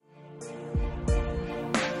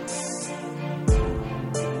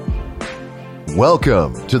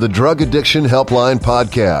Welcome to the Drug Addiction Helpline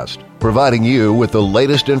Podcast, providing you with the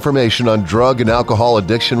latest information on drug and alcohol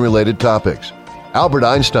addiction-related topics. Albert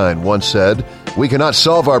Einstein once said, "We cannot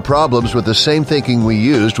solve our problems with the same thinking we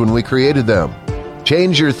used when we created them."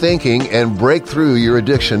 Change your thinking and break through your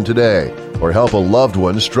addiction today, or help a loved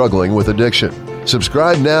one struggling with addiction.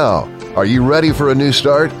 Subscribe now. Are you ready for a new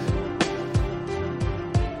start?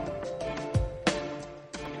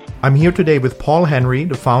 I'm here today with Paul Henry,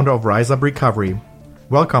 the founder of Rise Up Recovery.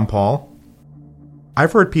 Welcome, Paul.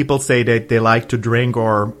 I've heard people say that they like to drink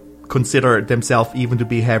or consider themselves even to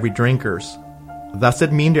be heavy drinkers. Does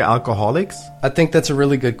it mean they're alcoholics? I think that's a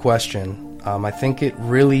really good question. I think it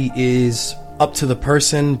really is up to the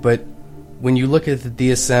person, but when you look at the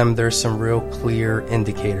DSM, there's some real clear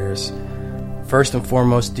indicators. First and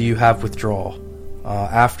foremost, do you have withdrawal?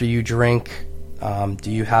 After you drink,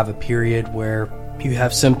 do you have a period where you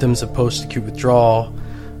have symptoms of post-acute withdrawal,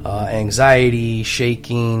 anxiety,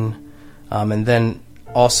 shaking, and then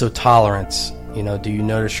also tolerance? You know, do you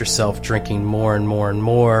notice yourself drinking more and more and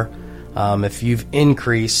more? If you've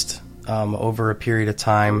increased over a period of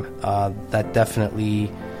time, that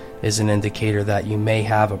definitely is an indicator that you may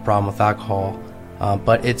have a problem with alcohol.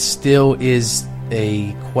 But it still is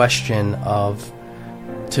a question of,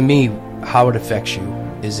 to me, how it affects you.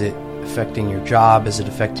 Is it affecting your job? Is it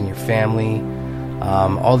affecting your family?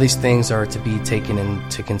 All these things are to be taken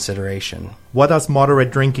into consideration. What does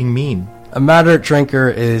moderate drinking mean? A moderate drinker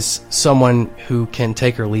is someone who can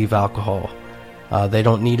take or leave alcohol. They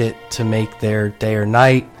don't need it to make their day or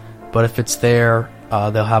night, but if it's there,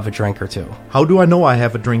 they'll have a drink or two. How do I know I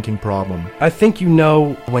have a drinking problem? I think you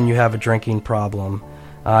know when you have a drinking problem.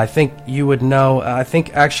 I think you would know. I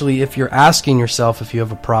think actually if you're asking yourself if you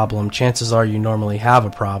have a problem, chances are you normally have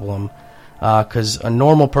a problem. Because a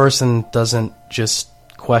normal person doesn't just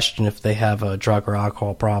question if they have a drug or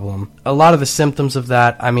alcohol problem. A lot of the symptoms of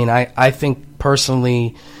that, I think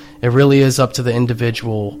personally, it really is up to the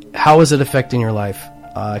individual. How is it affecting your life?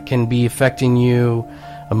 It can be affecting you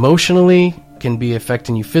emotionally, can be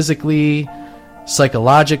affecting you physically,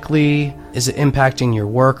 psychologically. Is it impacting your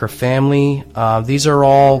work or family? These are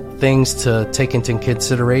all things to take into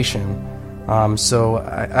consideration. So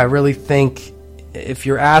I really think if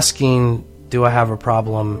you're asking, do I have a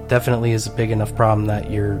problem, definitely is a big enough problem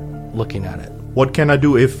that you're looking at it. What can I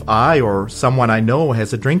do if I or someone I know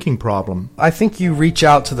has a drinking problem? I think you reach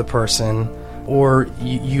out to the person or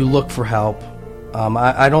you look for help.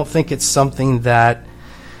 I don't think it's something that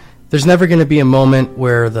there's never going to be a moment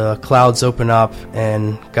where the clouds open up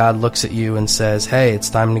and God looks at you and says, hey, it's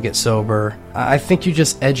time to get sober. I think you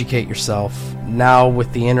just educate yourself. Now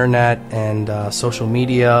with the internet and social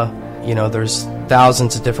media, you know, there's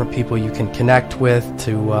thousands of different people you can connect with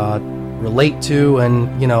to relate to,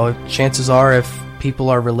 and, you know, chances are if people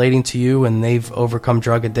are relating to you and they've overcome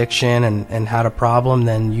drug addiction and had a problem,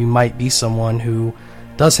 then you might be someone who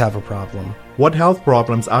does have a problem. What health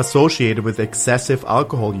problems are associated with excessive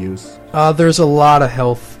alcohol use? There's a lot of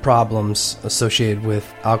health problems associated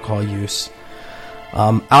with alcohol use.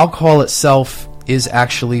 Alcohol itself is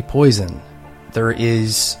actually poison. There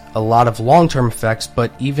is a lot of long-term effects,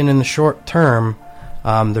 but even in the short term,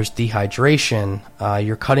 there's dehydration.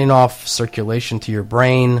 You're cutting off circulation to your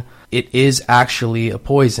brain. It is actually a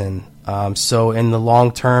poison. So in the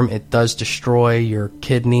long term, it does destroy your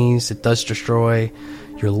kidneys. It does destroy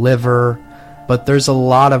your liver. But there's a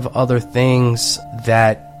lot of other things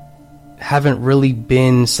that haven't really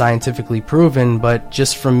been scientifically proven, but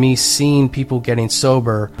just from me seeing people getting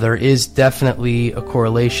sober, there is definitely a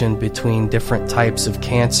correlation between different types of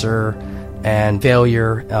cancer and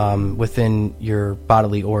failure within your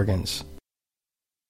bodily organs.